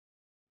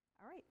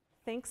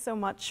Thanks so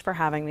much for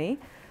having me.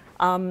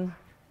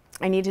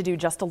 I need to do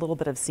just a little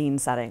bit of scene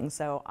setting.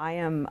 So I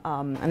am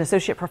an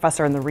associate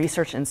professor in the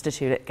Research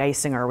Institute at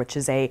Geisinger, which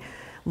is a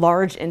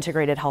large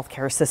integrated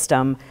healthcare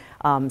system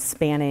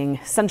spanning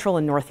central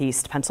and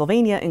northeast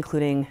Pennsylvania,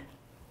 including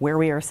where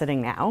we are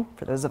sitting now,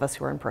 for those of us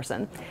who are in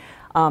person.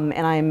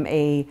 And I'm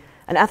an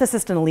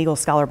ethicist and a legal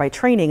scholar by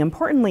training,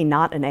 importantly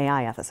not an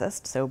AI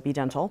ethicist, so be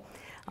gentle.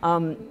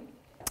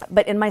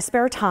 But in my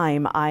spare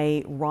time,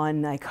 I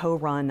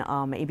co-run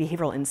a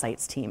behavioral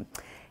insights team.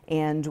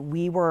 And so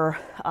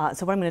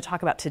what I'm going to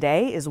talk about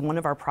today is one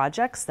of our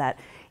projects that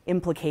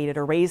implicated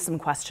or raised some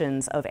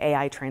questions of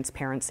AI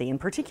transparency. In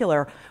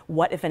particular,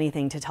 what, if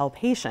anything, to tell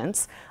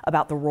patients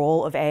about the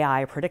role of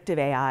AI, predictive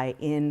AI,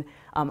 in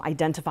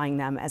identifying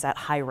them as at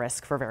high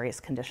risk for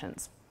various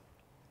conditions.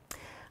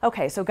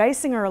 Okay, so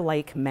Geisinger,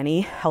 like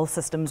many health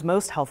systems,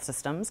 most health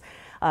systems,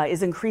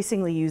 is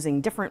increasingly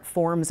using different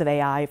forms of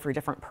AI for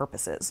different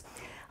purposes.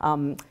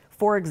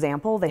 For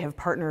example, they have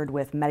partnered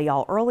with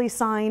Meyer Early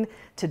Sign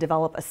to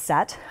develop a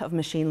set of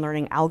machine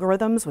learning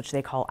algorithms, which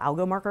they call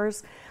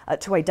algomarkers,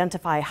 to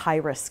identify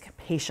high-risk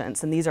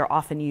patients. And these are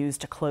often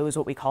used to close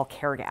what we call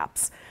care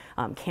gaps,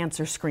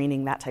 cancer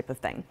screening, that type of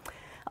thing.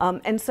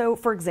 And so,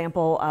 for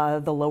example,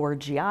 the lower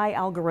GI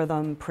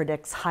algorithm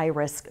predicts high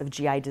risk of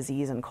GI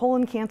disease and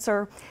colon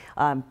cancer.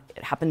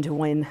 It happened to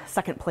win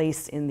second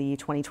place in the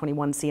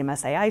 2021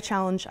 CMS AI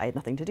Challenge. I had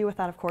nothing to do with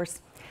that, of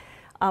course.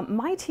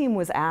 My team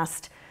was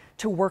asked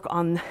to work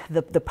on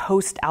the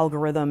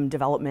post-algorithm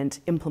development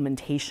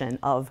implementation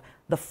of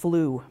the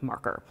flu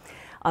marker,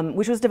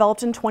 which was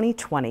developed in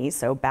 2020,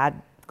 so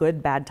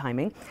good, bad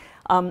timing.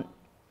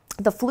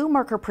 The flu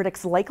marker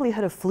predicts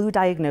likelihood of flu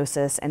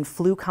diagnosis and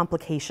flu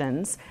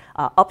complications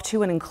up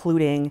to and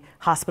including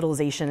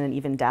hospitalization and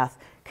even death,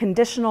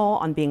 conditional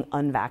on being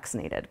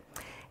unvaccinated.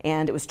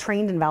 And it was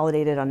trained and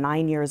validated on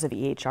 9 years of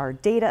EHR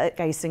data at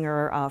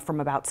Geisinger from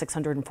about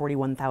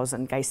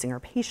 641,000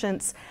 Geisinger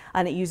patients,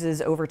 and it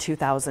uses over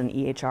 2,000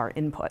 EHR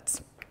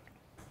inputs.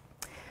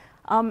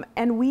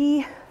 And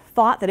we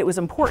thought that it was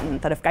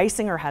important that if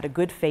Geisinger had a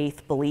good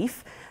faith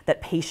belief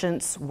that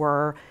patients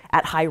were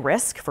at high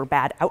risk for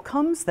bad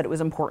outcomes, that it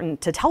was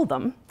important to tell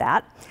them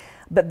that.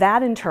 But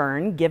that in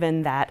turn,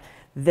 given that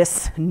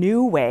this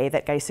new way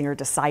that Geisinger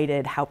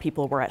decided how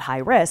people were at high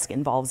risk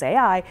involves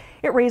AI,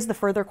 it raised the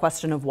further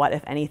question of what,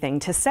 if anything,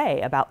 to say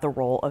about the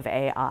role of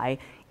AI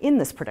in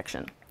this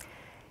prediction.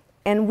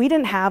 And we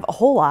didn't have a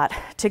whole lot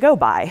to go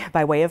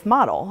by way of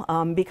model,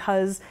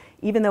 because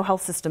even though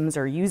health systems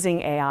are using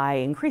AI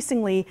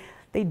increasingly,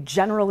 they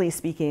generally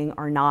speaking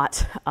are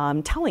not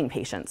telling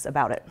patients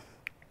about it.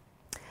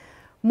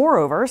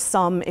 Moreover,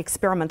 some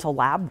experimental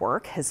lab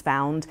work has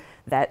found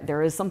that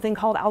there is something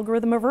called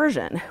algorithm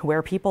aversion,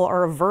 where people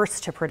are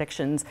averse to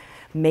predictions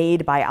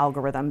made by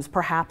algorithms,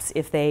 perhaps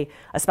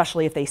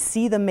especially if they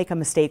see them make a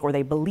mistake or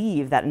they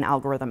believe that an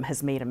algorithm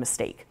has made a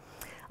mistake.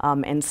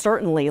 And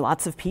certainly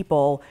lots of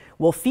people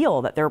will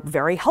feel that they're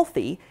very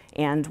healthy,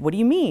 and what do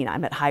you mean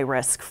I'm at high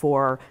risk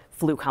for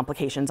flu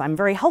complications? I'm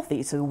very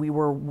healthy, so we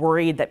were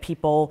worried that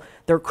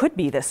there could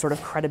be this sort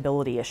of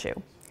credibility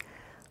issue.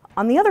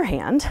 On the other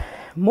hand,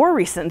 more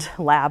recent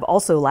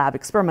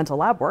experimental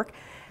lab work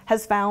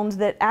has found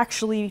that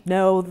actually,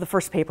 no, the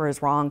first paper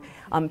is wrong.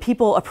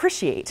 People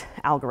appreciate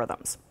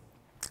algorithms.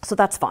 So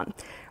that's fun,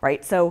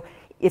 right? So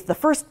if the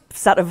first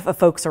set of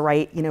folks are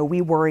right,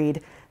 we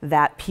worried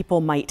that people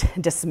might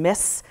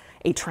dismiss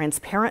a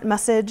transparent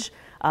message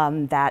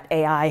that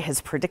AI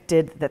has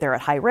predicted that they're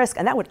at high risk,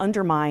 and that would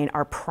undermine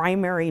our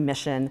primary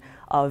mission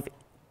of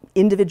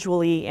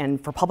individually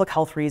and for public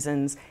health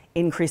reasons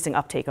increasing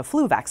uptake of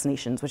flu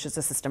vaccinations, which is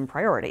a system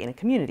priority and a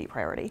community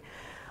priority.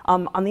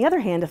 On the other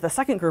hand, if the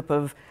second group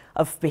of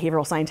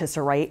behavioral scientists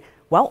are right,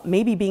 well,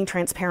 maybe being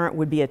transparent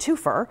would be a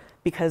twofer,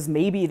 because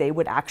maybe they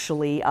would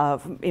actually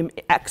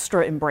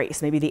extra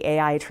embrace, maybe the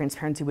AI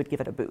transparency would give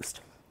it a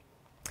boost.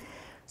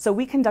 So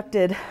we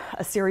conducted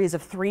a series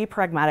of 3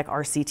 pragmatic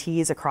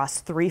RCTs across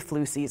 3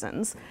 flu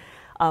seasons.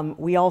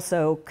 We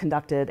also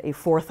conducted a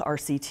 4th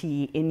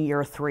RCT in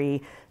year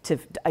 3 to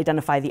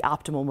identify the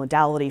optimal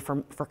modality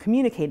for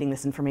communicating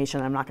this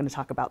information. I'm not going to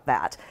talk about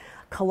that.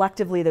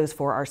 Collectively, those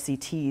 4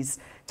 RCTs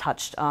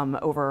touched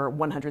over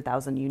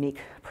 100,000 unique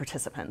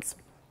participants.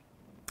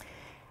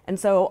 And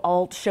so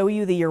I'll show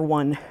you the year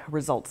 1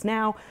 results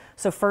now.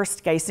 So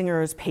first,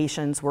 Geisinger's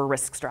patients were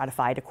risk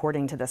stratified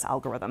according to this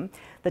algorithm.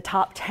 The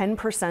top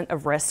 10%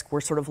 of risk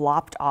were sort of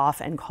lopped off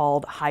and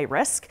called high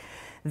risk.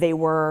 They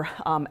were,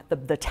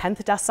 the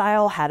 10th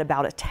decile had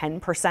about a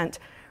 10%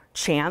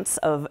 chance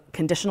of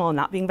conditional on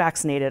not being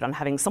vaccinated, on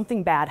having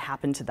something bad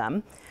happen to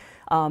them.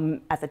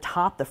 At the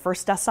top, the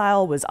first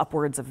decile was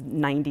upwards of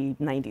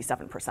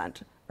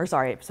 97%. Or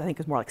sorry, I think it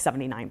was more like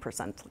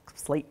 79%,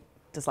 slight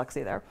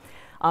dyslexia there.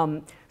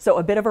 So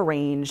a bit of a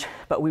range,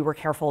 but we were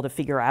careful to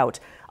figure out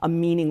a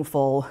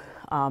meaningful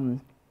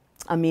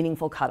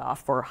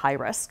cutoff for high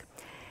risk.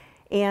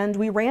 And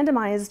we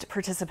randomized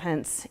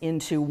participants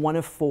into one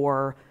of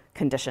 4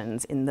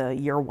 conditions in the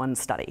year 1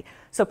 study.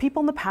 So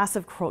people in the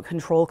passive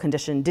control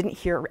condition didn't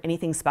hear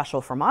anything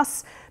special from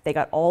us. They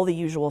got all the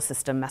usual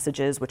system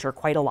messages, which are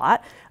quite a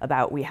lot,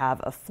 about we have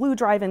a flu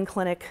drive-in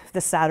clinic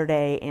this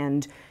Saturday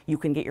and you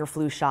can get your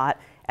flu shot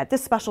at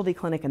this specialty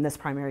clinic and this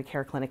primary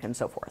care clinic and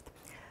so forth.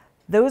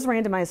 Those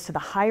randomized to the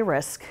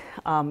high-risk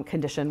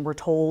condition were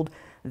told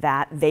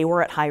that they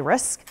were at high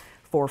risk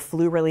for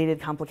flu-related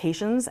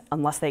complications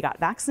unless they got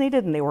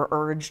vaccinated, and they were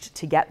urged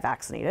to get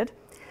vaccinated.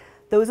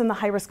 Those in the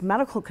high-risk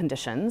medical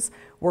conditions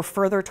were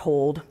further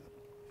told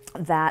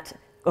that,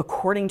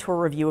 according to a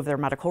review of their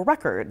medical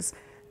records,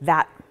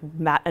 that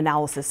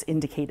analysis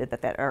indicated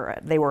that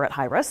they were at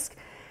high risk.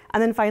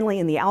 And then finally,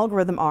 in the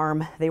algorithm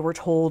arm, they were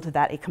told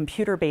that a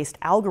computer-based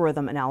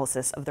algorithm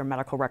analysis of their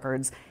medical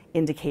records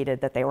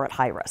indicated that they were at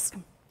high risk.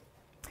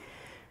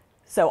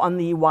 So on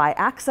the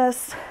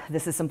y-axis,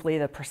 this is simply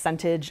the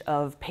percentage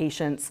of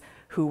patients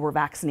who were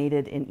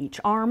vaccinated in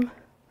each arm,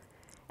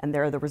 and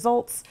there are the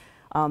results.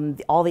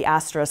 All the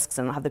asterisks,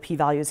 and I'll have the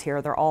p-values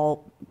here, they're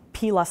all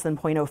p less than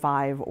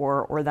 0.05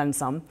 or then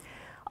some.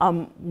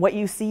 What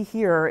you see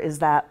here is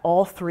that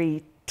all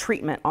 3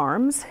 treatment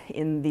arms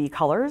in the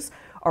colors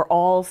are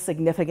all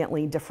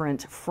significantly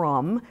different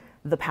from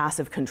the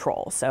passive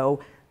control.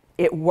 So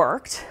it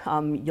worked.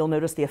 You'll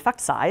notice the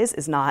effect size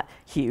is not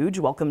huge,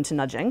 welcome to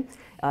nudging,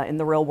 in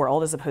the real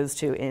world as opposed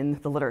to in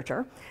the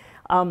literature.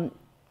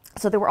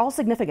 So they were all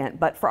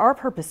significant, but for our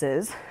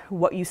purposes,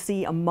 what you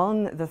see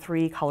among the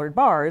 3 colored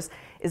bars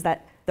is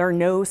that there are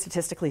no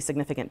statistically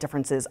significant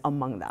differences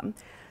among them.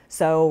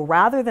 So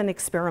rather than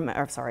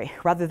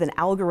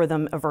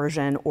algorithm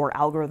aversion or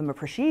algorithm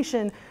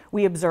appreciation,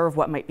 we observe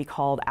what might be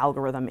called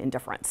algorithm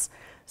indifference.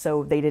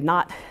 So they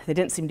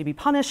didn't seem to be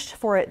punished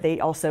for it. They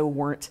also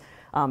weren't,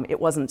 it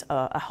wasn't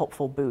a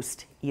helpful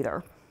boost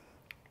either.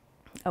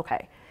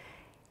 Okay.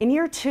 In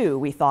year 2,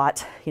 we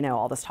thought,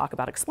 all this talk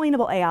about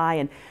explainable AI,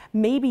 and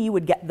maybe you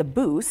would get the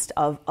boost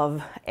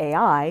of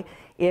AI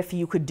if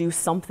you could do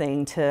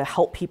something to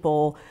help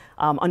people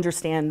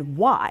understand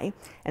why.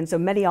 And so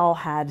Medial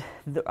had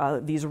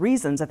these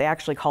reasons that they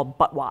actually called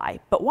but why.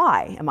 But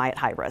why am I at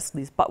high risk?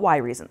 These but why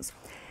reasons.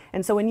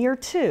 And so in year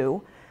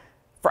 2,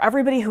 for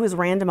everybody who was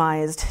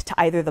randomized to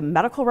either the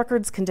medical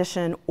records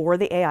condition or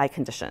the AI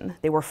condition,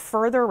 they were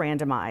further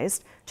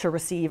randomized to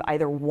receive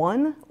either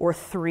 1 or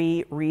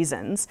 3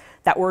 reasons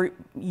that were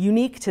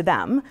unique to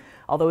them,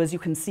 although as you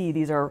can see,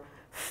 these are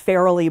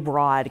fairly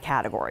broad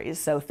categories.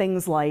 So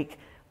things like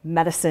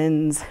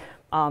medicines,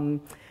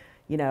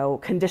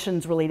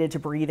 conditions related to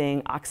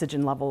breathing,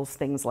 oxygen levels,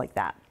 things like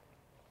that.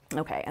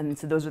 Okay, and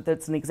so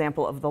that's an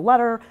example of the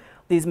letter.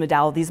 These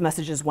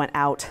messages went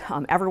out.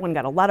 Everyone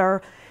got a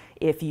letter.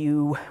 If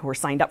you were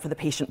signed up for the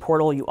patient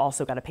portal, you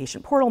also got a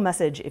patient portal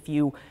message. If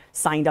you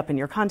signed up in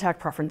your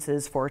contact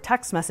preferences for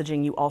text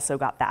messaging, you also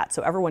got that.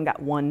 So everyone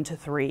got 1 to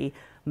 3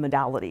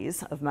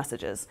 modalities of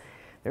messages.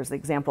 There's the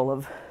example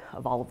of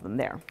all of them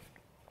there.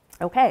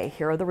 Okay,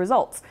 here are the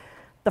results.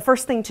 The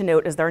first thing to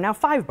note is there are now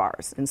 5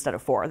 bars instead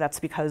of 4. That's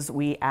because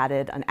we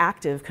added an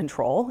active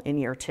control in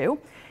year 2.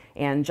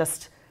 And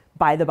just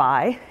by the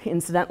by,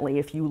 incidentally,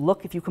 if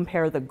you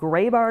compare the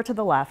gray bar to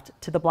the left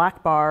to the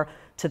black bar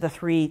to the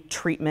 3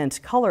 treatment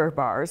color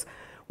bars,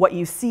 what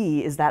you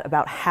see is that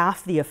about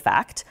half the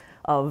effect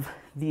of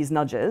these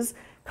nudges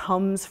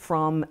comes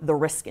from the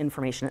risk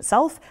information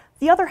itself.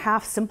 The other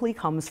half simply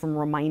comes from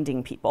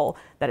reminding people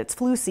that it's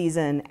flu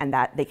season and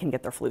that they can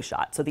get their flu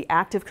shot. So the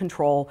active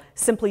control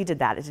simply did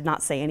that. It did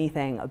not say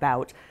anything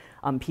about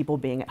people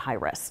being at high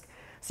risk.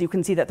 So you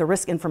can see that the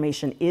risk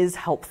information is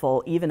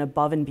helpful even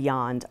above and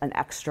beyond an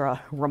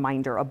extra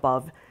reminder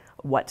above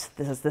what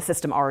the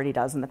system already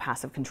does in the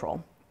passive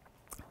control.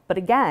 But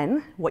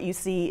again, what you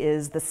see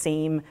is the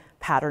same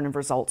pattern of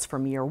results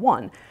from year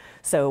 1.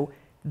 So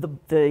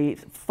the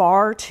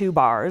far 2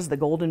 bars, the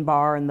golden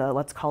bar and the,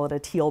 let's call it a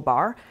teal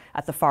bar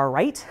at the far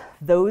right,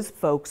 those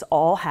folks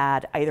all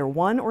had either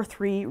 1 or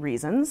 3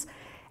 reasons,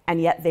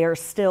 and yet they are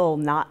still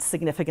not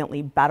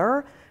significantly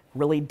better,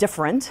 really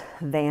different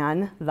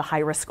than the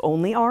high-risk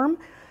only arm.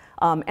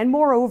 And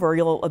moreover,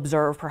 you'll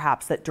observe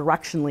perhaps that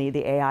directionally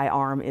the AI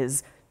arm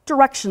is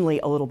directionally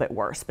a little bit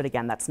worse, but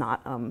again, that's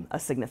not a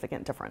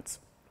significant difference.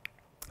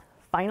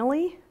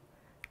 Finally,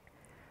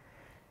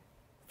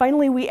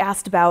 we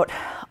asked about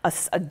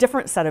a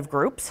different set of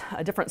groups,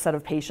 a different set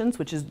of patients,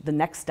 which is the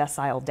next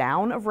decile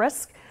down of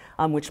risk,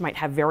 which might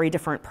have very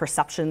different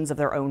perceptions of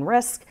their own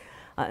risk,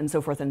 and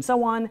so forth and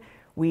so on.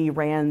 We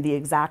ran the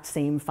exact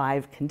same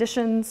 5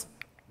 conditions,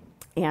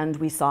 and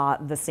we saw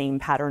the same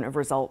pattern of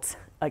results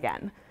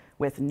again,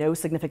 with no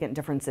significant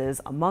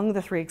differences among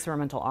the 3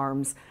 experimental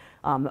arms,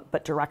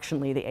 but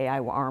directionally the AI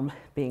arm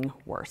being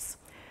worse.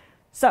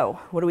 So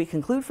what do we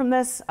conclude from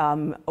this?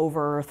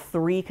 Over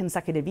 3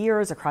 consecutive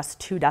years across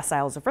 2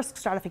 deciles of risk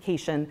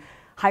stratification,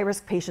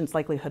 high-risk patients'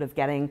 likelihood of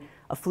getting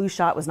a flu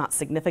shot was not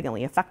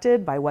significantly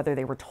affected by whether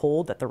they were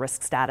told that the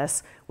risk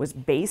status was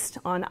based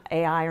on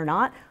AI or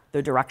not,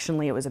 though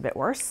directionally it was a bit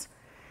worse.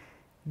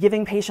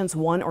 Giving patients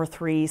 1 or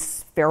 3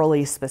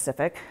 fairly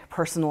specific,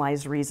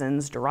 personalized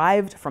reasons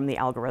derived from the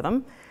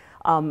algorithm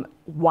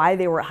Why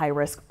they were at high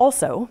risk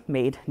also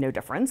made no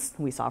difference,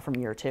 we saw from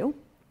year 2.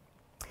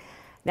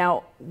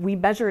 Now, we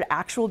measured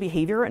actual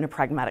behavior in a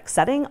pragmatic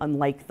setting,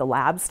 unlike the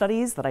lab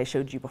studies that I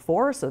showed you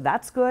before, so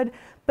that's good,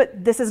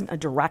 but this isn't a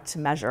direct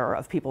measure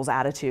of people's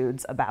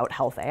attitudes about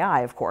health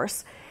AI, of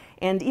course.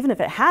 And even if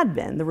it had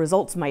been, the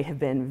results might have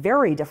been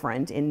very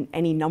different in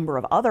any number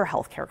of other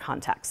healthcare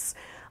contexts.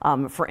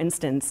 For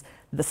instance,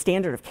 the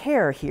standard of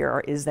care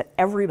here is that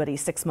everybody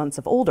 6 months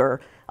of older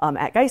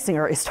at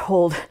Geisinger is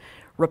told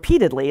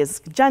repeatedly, as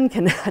Jen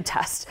can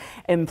attest,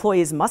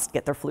 employees must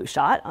get their flu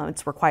shot.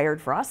 It's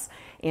required for us,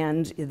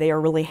 and they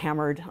are really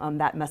hammered,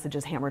 that message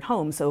is hammered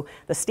home. So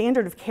the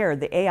standard of care,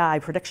 the AI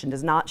prediction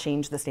does not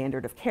change the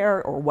standard of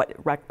care or what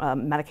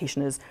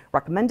medication is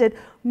recommended,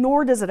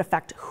 nor does it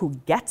affect who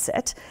gets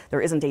it. There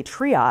isn't a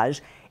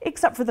triage,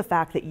 except for the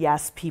fact that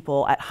yes,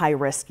 people at high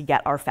risk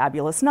get our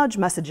fabulous nudge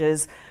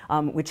messages,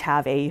 which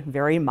have a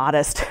very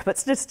modest but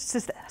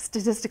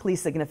statistically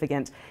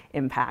significant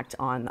impact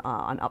on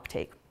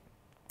uptake.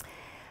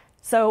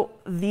 So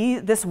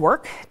this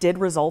work did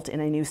result in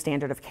a new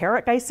standard of care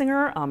at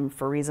Geisinger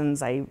for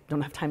reasons I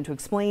don't have time to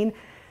explain.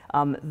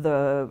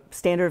 The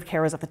standard of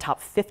care is at the top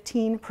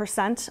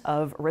 15%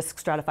 of risk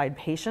stratified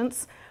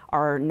patients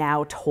are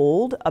now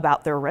told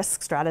about their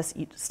risk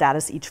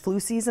status each flu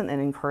season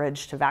and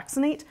encouraged to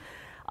vaccinate.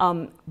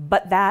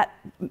 But that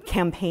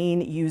campaign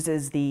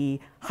uses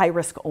the high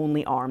risk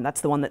only arm.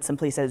 That's the one that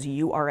simply says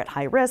you are at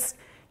high risk,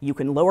 you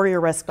can lower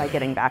your risk by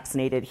getting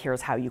vaccinated,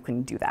 here's how you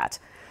can do that.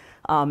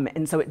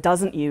 And so it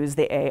doesn't use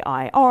the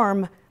AI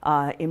arm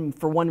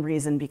for one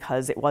reason,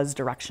 because it was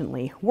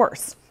directionally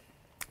worse.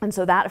 And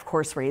so that, of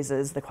course,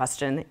 raises the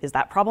question, is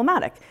that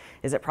problematic?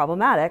 Is it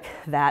problematic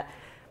that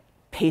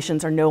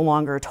patients are no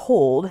longer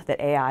told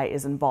that AI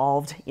is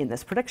involved in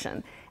this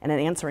prediction? And in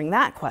answering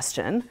that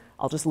question,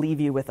 I'll just leave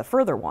you with a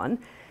further one.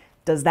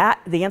 Does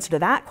the answer to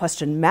that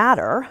question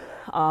matter?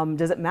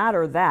 Does it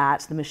matter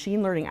that the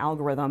machine learning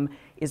algorithm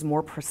is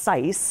more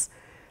precise,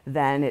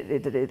 then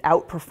it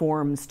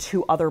outperforms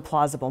 2 other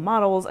plausible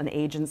models, an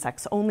age and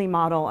sex only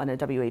model and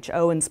a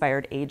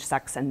WHO-inspired age,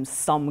 sex, and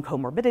some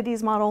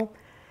comorbidities model?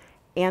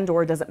 And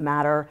or does it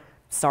matter,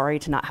 sorry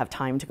to not have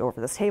time to go over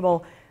this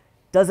table,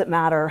 does it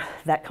matter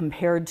that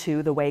compared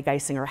to the way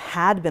Geisinger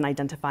had been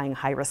identifying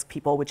high-risk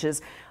people, which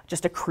is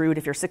just a crude,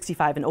 if you're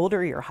 65 and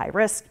older, you're high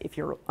risk, if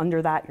you're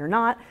under that, you're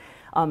not,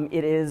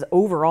 it is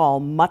overall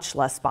much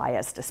less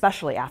biased,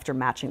 especially after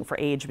matching for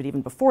age, but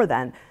even before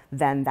then,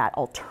 than that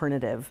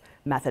alternative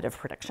method of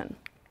prediction.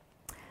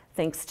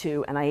 Thanks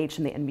to NIH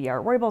and the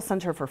NBR Roybal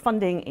Center for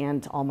funding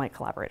and all my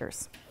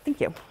collaborators. Thank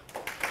you.